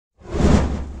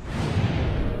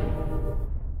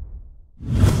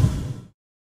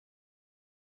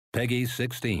Peggy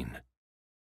 16.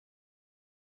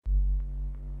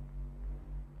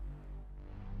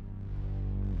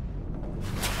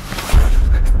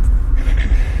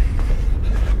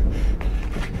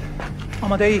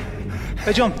 آماده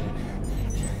بجم.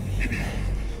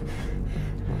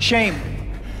 Shame.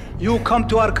 You come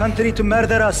to our country to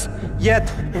murder us, yet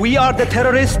we are the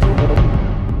terrorists?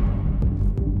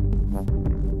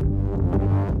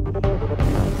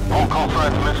 All call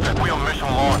signs listed. We are mission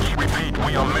launch. Repeat,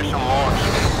 we are mission launch.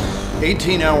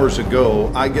 18 hours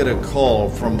ago, I get a call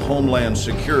from Homeland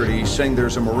Security saying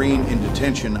there's a Marine in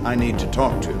detention I need to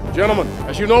talk to. Gentlemen,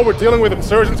 as you know, we're dealing with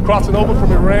insurgents crossing over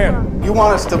from Iran. You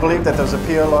want us to believe that there's a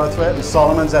PLR threat and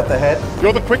Solomon's at the head?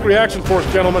 You're the quick reaction force,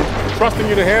 gentlemen. We're trusting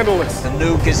you to handle this. The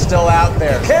nuke is still out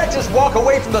there. You can't just walk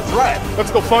away from the threat. Let's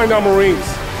go find our Marines.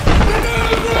 Get down on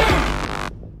the ground!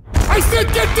 I said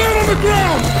get down on the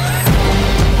ground!